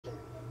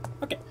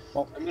Okay,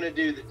 well. I'm gonna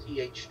do the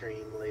TH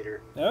stream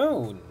later.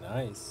 Oh,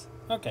 nice.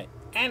 Okay,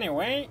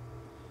 anyway,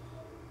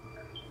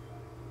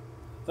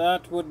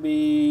 that would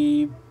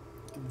be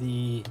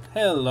the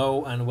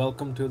hello and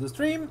welcome to the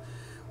stream.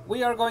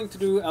 We are going to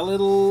do a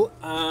little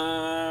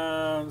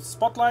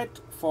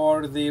spotlight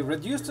for the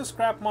Reduce to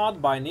Scrap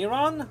mod by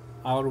Niran,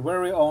 our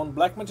very own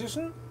black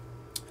magician.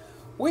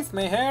 With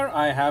me here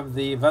I have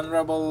the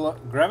venerable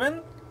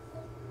Grevin.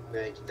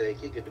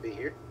 Thank you. Good to be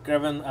here.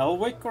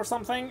 Grevinelveck or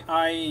something.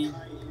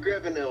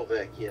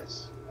 Grevinelveck,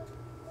 yes.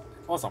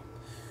 Awesome.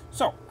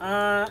 So,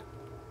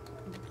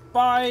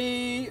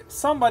 by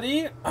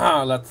somebody,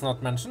 let's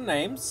not mention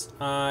names,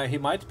 he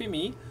might be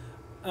me,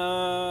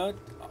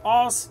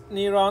 asked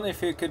Niran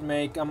if he could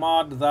make a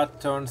mod that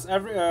turns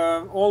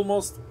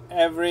almost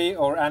every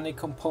or any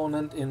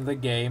component in the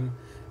game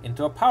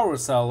into a power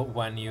cell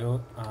when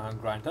you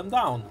grind them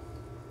down.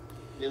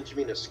 Didn't you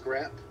mean a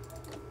scrap?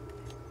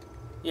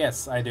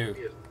 Yes, I do.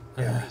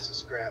 Yeah, a piece of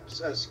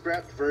scraps. A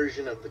scrapped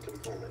version of the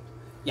component.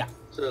 Yeah.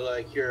 So,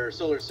 like, your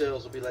solar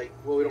cells will be like,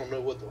 well, we don't know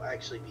what they'll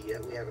actually be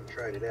yet. We haven't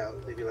tried it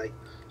out. They'd be like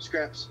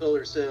scrap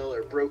solar cell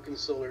or broken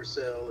solar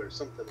cell or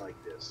something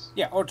like this.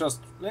 Yeah, or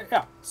just,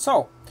 yeah.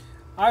 So,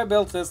 I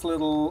built this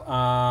little,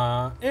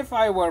 if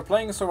I were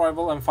playing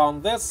survival and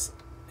found this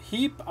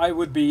heap, I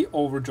would be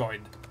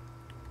overjoyed.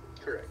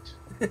 Correct.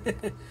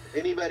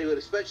 Anybody would,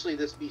 especially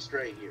this beast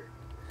right here.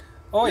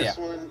 Oh, this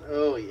yeah. one,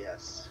 oh,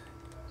 yes.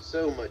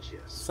 So much,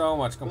 yes. So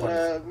much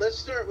components. Let's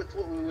start with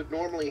what we would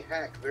normally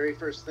hack very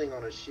first thing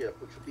on a ship,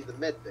 which would be the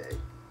med bay.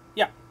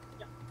 Yeah.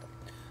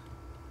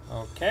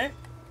 Okay.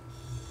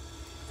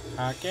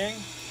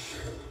 Hacking.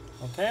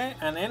 Okay,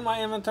 and in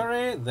my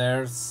inventory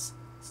there's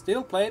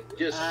steel plate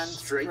Just and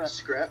straight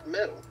scrap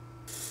metal.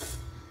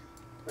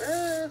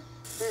 Okay,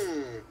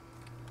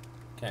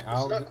 Okay,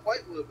 it's not quite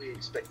what we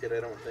expected, I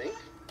don't think.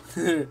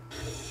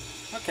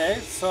 Okay,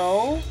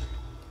 so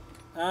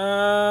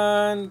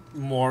and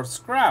more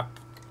scrap.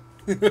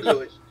 So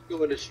it's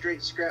going to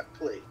straight scrap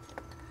plate.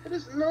 That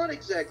is not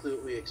exactly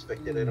what we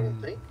expected, I don't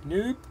think.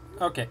 Nope.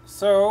 Okay,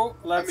 so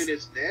let's... I mean,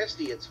 it's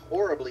nasty, it's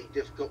horribly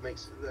difficult,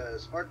 makes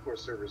hardcore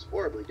servers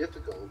horribly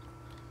difficult.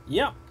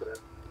 Yeah. But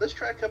let's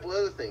try a couple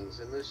other things,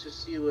 and let's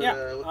just see what...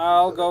 Yeah,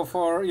 I'll go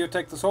for... You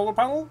take the solar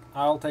panel,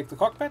 I'll take the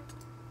cockpit.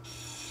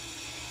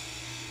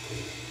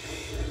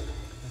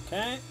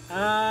 Okay,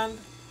 and...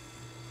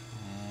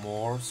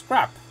 more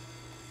scrap.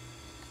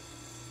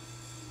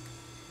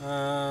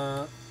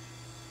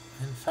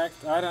 In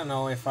fact, I don't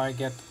know if I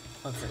get...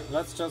 Let's see,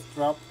 let's just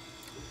drop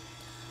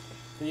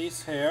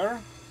these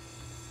here.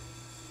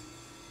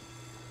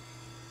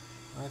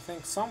 I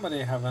think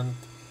somebody haven't...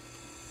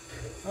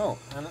 Oh,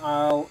 and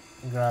I'll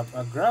grab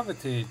a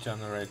gravity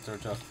generator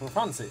just for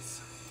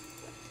funsies.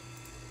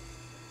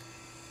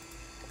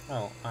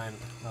 Oh, I'm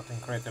not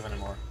in creative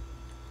anymore.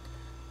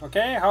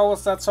 Okay, how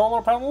was that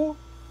solar panel?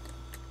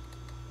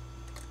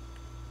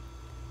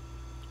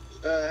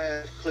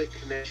 Click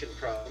connection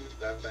problem,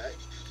 got back.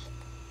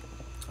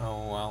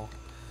 Oh well.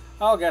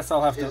 I guess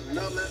I'll have to...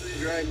 Not let me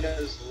drive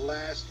this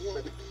last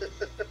one.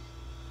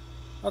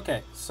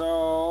 Okay,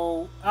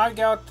 so I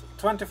got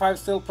 25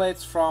 steel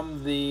plates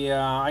from the...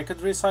 I could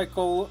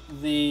recycle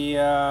the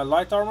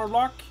light armor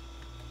block.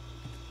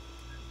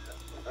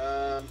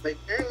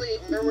 Apparently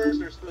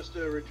armors are supposed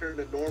to return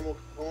to normal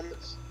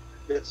components.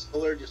 That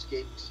solar just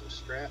gave me some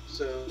scrap,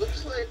 so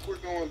looks like we're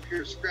going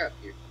pure scrap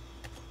here.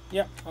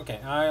 Yeah, okay,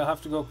 I'll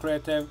have to go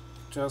creative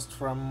just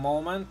for a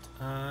moment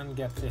and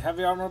get the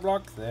heavy armor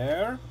block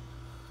there.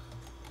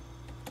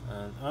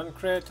 And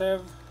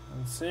uncreative,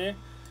 and see.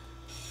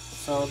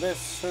 So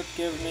this should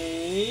give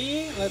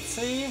me, let's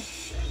see.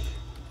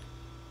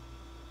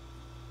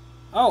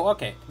 Oh,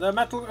 okay. The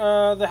metal,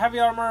 the heavy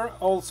armor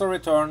also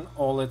return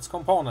all its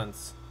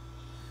components.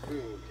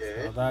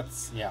 Okay. So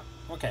that's, yeah.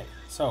 Okay,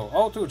 so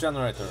O2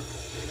 generator.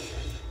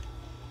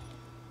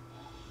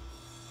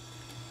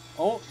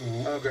 Oh,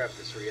 I'll grab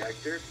this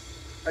reactor.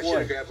 I should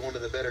have grabbed one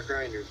of the better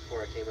grinders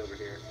before I came over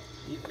here.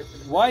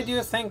 Why do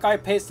you think I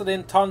pasted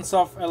in tons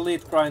of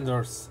elite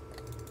grinders?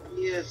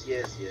 Yes,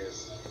 yes,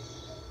 yes.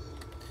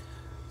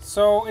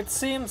 So it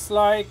seems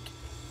like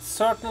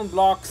certain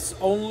blocks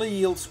only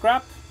yield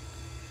scrap.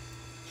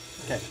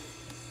 Okay.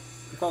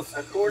 Because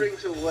according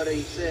to what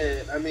he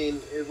said, I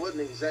mean, it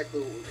wasn't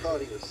exactly what we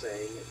thought he was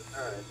saying at the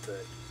time,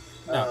 but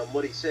no.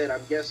 What he said,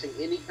 I'm guessing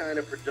any kind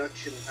of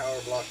production power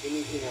block,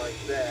 anything like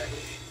that,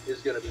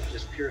 is going to be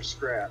just pure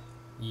scrap.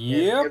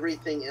 Yep. And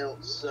everything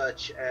else,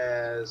 such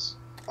as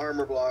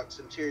armor blocks,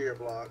 interior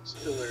blocks,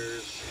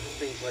 pillars,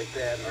 things like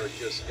that, are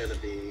just going to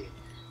be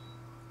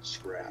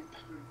scrap.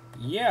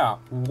 Yeah.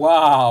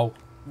 Wow.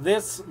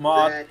 This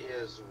mod. That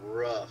is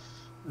rough.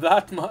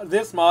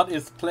 This mod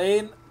is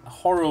plain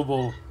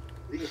horrible.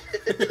 This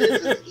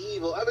is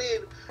evil. I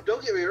mean,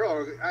 don't get me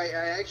wrong. I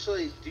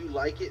actually do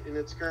like it in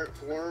its current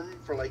form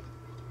for like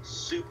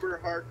super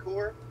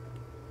hardcore,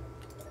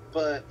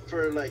 but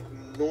for like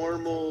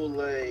normal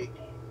like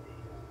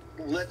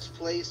let's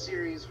play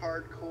series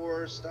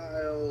hardcore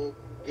style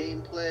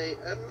gameplay,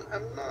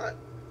 I'm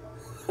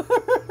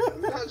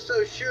not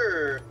so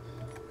sure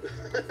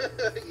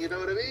You know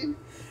what I mean?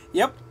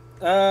 Yep.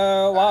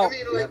 Wow. I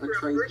mean, like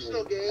for a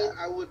personal game,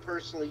 I would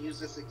personally use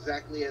this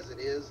exactly as it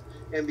is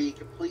and be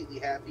completely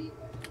happy.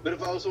 But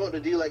if I was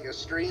wanting to do like a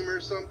stream or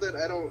something,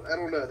 I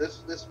don't know.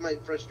 This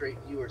might frustrate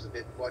viewers a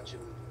bit watching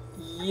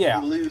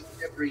Yeah. you lose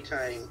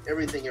everything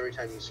every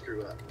time you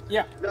screw up.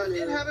 Yeah. Now, I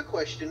did have a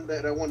question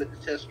that I wanted to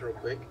test real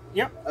quick.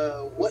 Yep.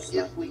 What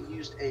if we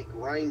used a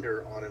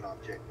grinder on an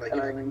object, like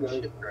a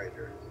ship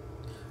grinder?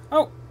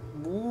 Oh.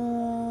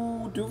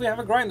 Ooh, do we have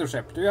a grinder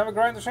ship? Do you have a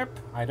grinder ship?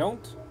 I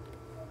don't.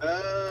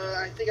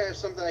 I think I have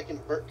something I can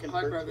convert to a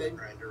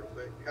grinder real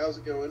quick. How's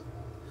it going?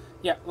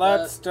 Yeah,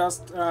 let's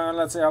just,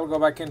 let's say I'll go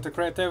back into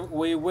creative.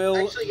 We will...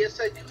 Actually,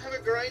 yes, I do have a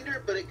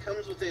grinder, but it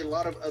comes with a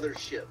lot of other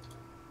shit.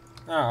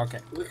 Oh, okay.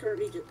 We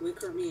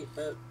currently,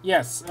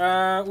 Yes,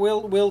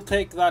 we'll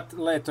take that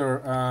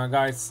later,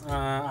 guys.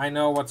 I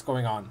know what's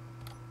going on.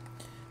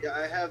 Yeah,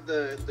 I have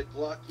the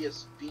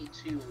Glockius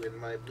V2 in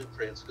my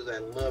blueprints because I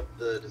love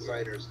the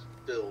designer's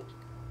build.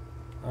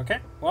 Okay,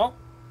 well,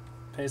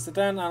 paste it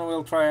in and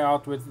we'll try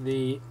out with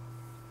the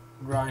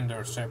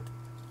grinder ship.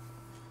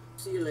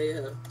 See you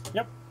later.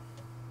 Yep.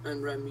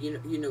 And Rem,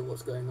 you know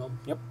what's going on.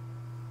 Yep.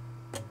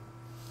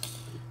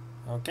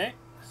 Okay,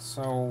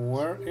 so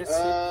where is he?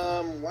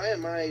 Why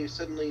am I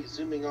suddenly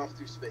zooming off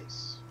through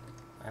space?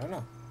 I don't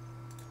know.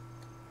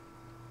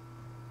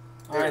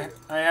 I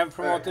have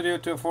promoted you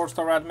to a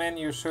 4-star admin.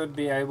 You should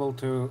be able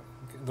to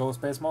go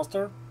Space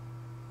Master.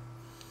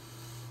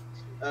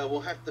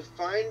 We'll have to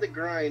find the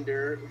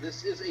grinder.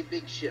 This is a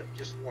big ship,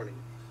 just warning.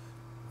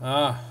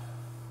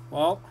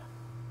 Well...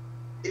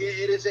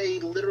 It is a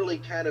literally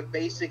kind of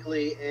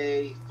basically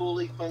a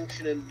fully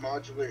functioning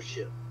modular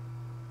ship.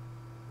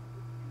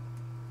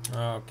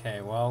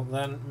 Okay, well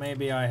then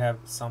maybe I have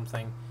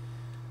something.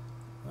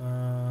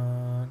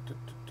 Cog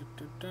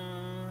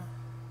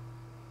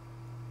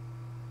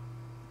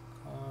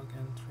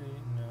entry,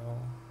 no.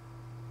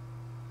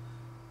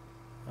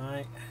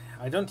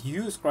 I don't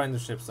use grinder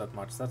ships that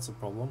much. That's a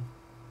problem.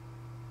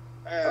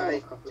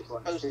 I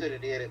posted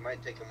it in. It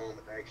might take a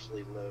moment to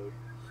actually load.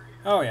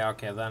 Oh yeah,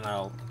 okay, then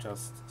I'll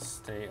just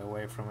stay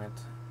away from it.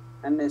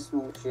 And this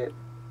small ship.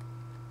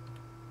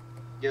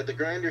 Yeah, the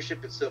grinder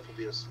ship itself will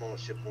be a small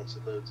ship once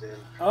it loads in.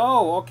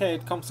 Oh, okay,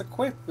 it comes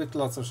equipped with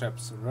lots of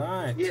ships,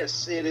 right.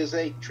 Yes, it is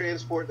a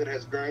transport that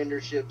has grinder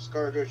ships,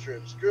 cargo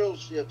ships, drill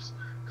ships,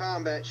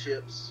 combat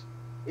ships.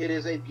 It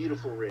is a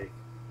beautiful rig.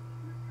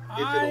 If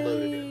it'll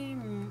load it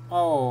in.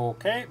 Oh,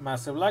 okay,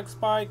 massive lag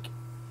spike.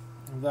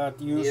 That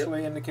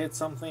usually indicates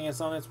something is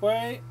on its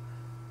way.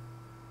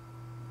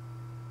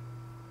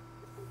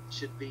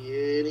 Should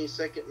be any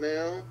second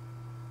now.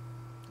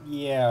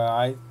 Yeah,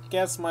 I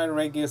guess my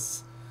rig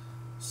is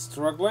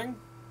struggling.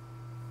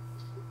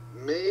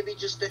 Maybe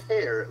just a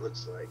hair, it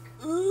looks like.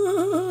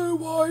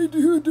 Why do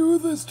you do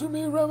this to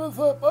me,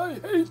 Ramathep? I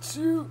hate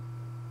you.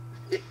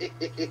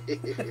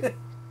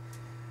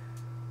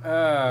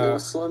 You'll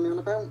slow me on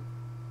about?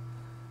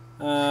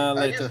 I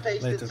Later, just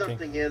pasted later,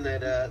 something in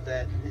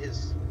that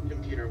his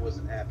computer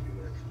wasn't happy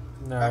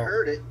with. No. I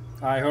heard it.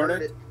 I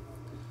heard it.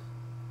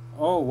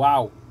 Oh,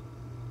 wow.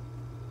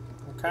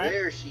 Okay.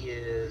 There she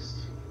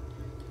is.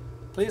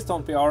 Please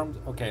don't be armed.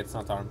 Okay, it's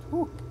not armed.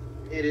 Whew.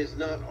 It is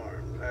not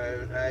armed.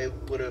 I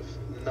would have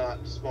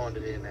not spawned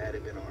it in had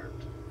it been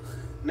armed.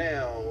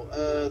 Now,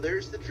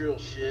 there's the drill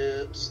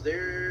ships,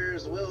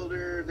 there's a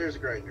welder, there's a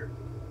grinder.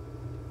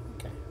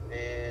 Okay.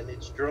 And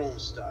it's drone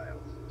style.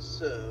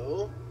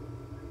 So...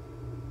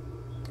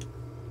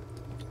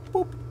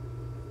 Boop.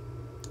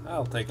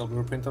 I'll take a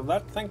blueprint of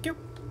that, thank you.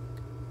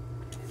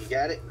 You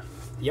got it?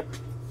 Yep.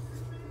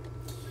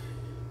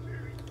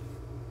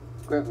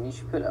 Grevin, you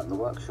should put it in the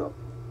workshop.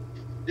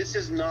 This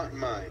is not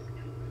mine.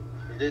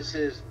 This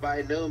is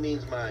by no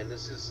means mine.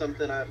 This is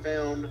something I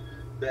found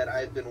that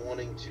I've been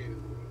wanting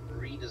to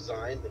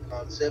redesign the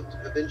concept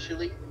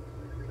eventually,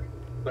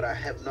 but I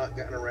have not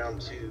gotten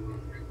around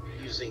to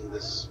using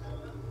this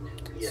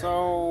yet.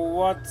 So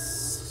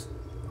what's...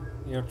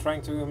 You're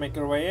trying to make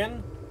your way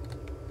in?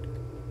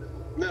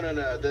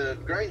 No. The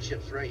grind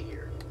ship's right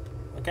here.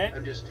 Okay.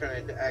 I'm just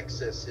trying to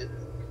access it.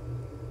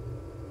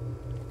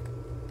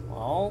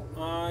 Well,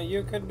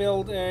 you could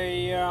build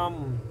a,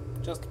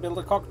 just build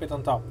a cockpit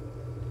on top.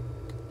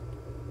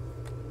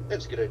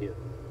 That's a good idea.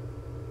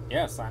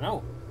 Yes, I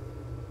know.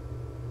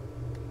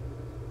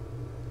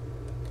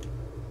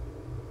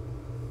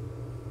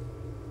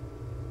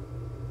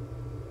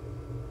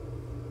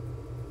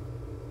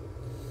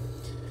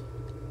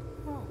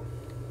 Oh.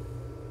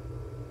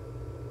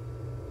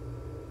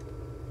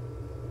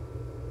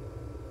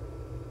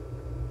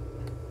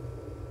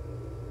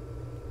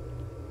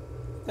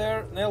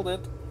 There, nailed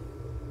it.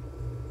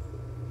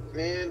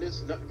 And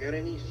it's not got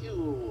any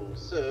fuel,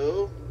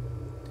 so...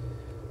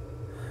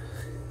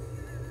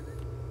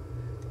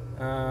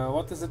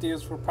 What does it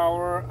use for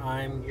power?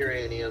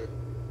 Uranium.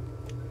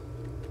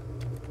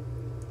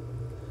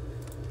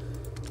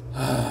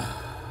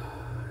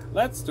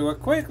 Let's do a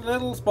quick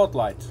little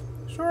spotlight.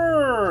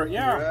 Sure,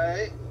 yeah.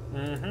 Right?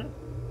 Mm-hmm.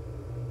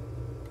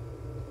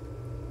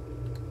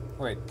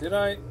 Wait, did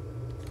I...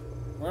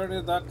 Where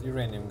did that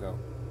uranium go?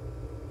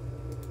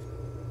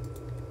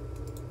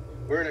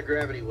 We're in a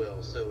gravity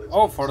well, so it's...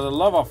 Oh, for the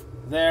love of...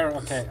 There,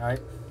 okay, I...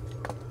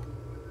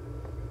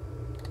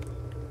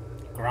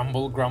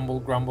 Grumble, grumble,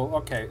 grumble.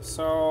 Okay,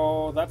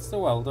 so that's the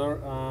welder.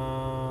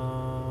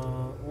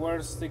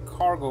 Where's the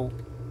cargo?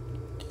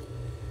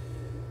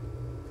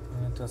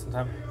 It doesn't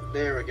have...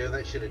 There we go,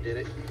 that should have did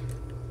it.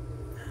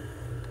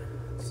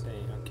 Let's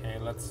see, okay,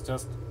 let's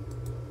just...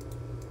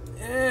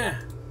 Yeah.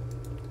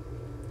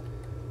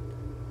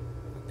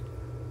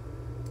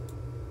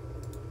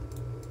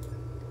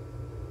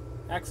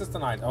 Access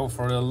denied. Oh,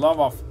 for the love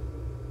of...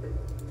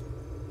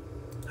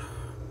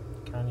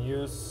 Can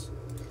use...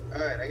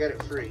 Alright, I got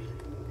it free.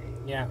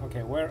 Yeah,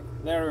 okay, where...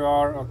 There you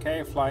are,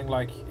 okay, flying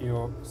like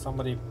you...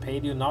 Somebody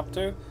paid you not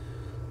to.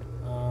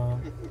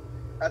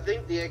 I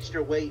think the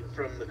extra weight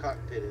from the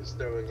cockpit is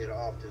throwing it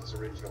off its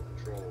original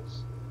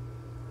controls.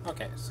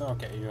 Okay, so,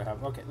 okay, you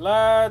have... Okay,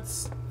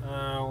 let's...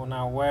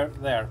 now, where...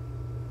 There.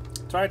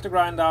 Try to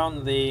grind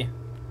down the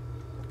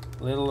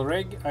little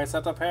rig I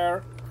set up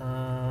here.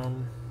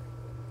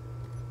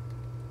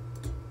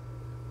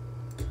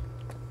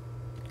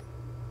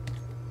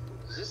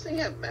 Does this thing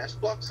have mass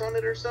blocks on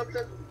it or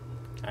something?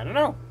 I don't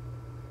know.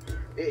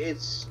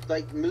 It's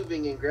like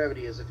moving in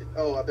gravity as if it...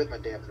 Oh, I bet my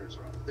dampener's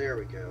wrong. There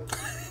we go.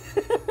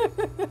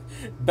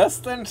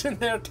 Best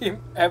engineer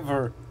team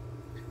ever.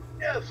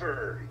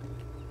 Ever!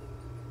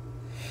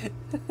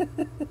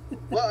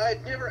 Well,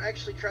 I'd never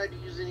actually tried to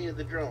use any of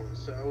the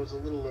drones, so I was a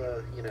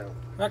little, you know...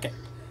 Okay.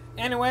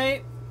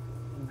 Anyway,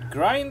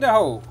 grind the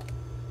hoe.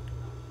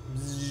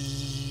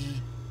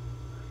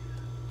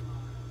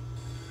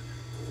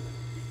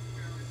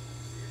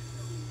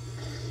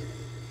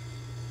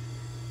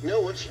 You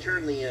know, once you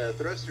turn the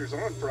thrusters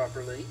on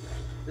properly,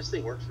 this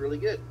thing works really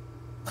good.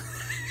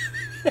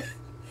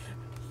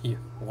 Yeah.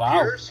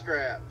 Wow. Pure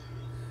scrap.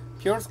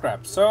 Pure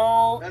scrap.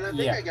 So, And I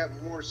think yeah. I got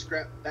more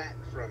scrap back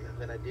from it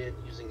than I did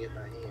using it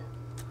by hand.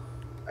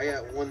 I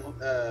got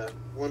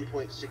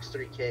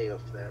 1.63K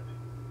off that.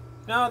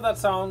 No, that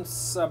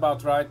sounds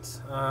about right.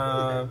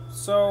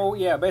 So,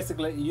 yeah,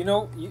 basically, you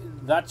know,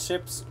 that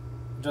ships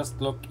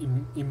just look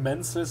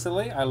immensely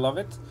silly. I love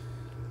it.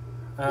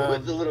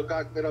 With the little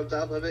cockpit on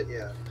top of it,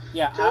 yeah.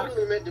 Yeah,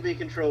 Totally meant to be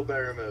controlled by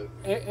remote.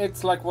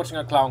 it's like watching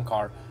a clown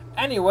car.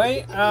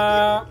 Anyway,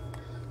 I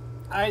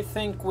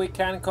think we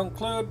can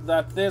conclude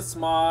that this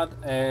mod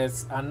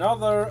is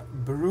another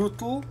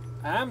brutal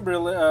and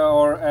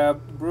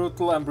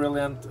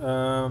brilliant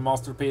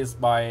masterpiece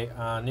by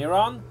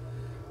Neron,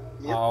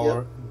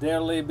 our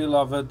dearly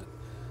beloved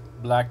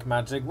black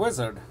magic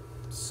wizard.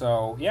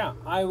 So yeah,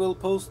 I will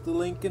post the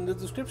link in the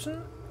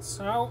description.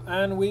 So,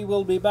 and we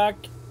will be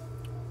back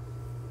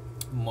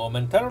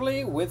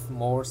momentarily with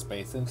more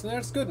Space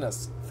Engineers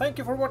goodness. Thank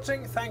you for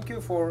watching. Thank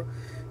you for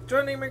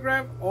joining me,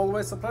 Grav.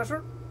 Always a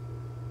pleasure.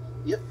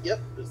 Yep.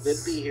 It's good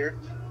to be here.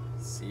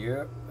 See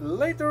you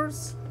later.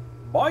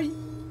 Bye.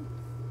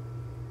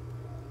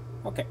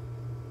 Okay.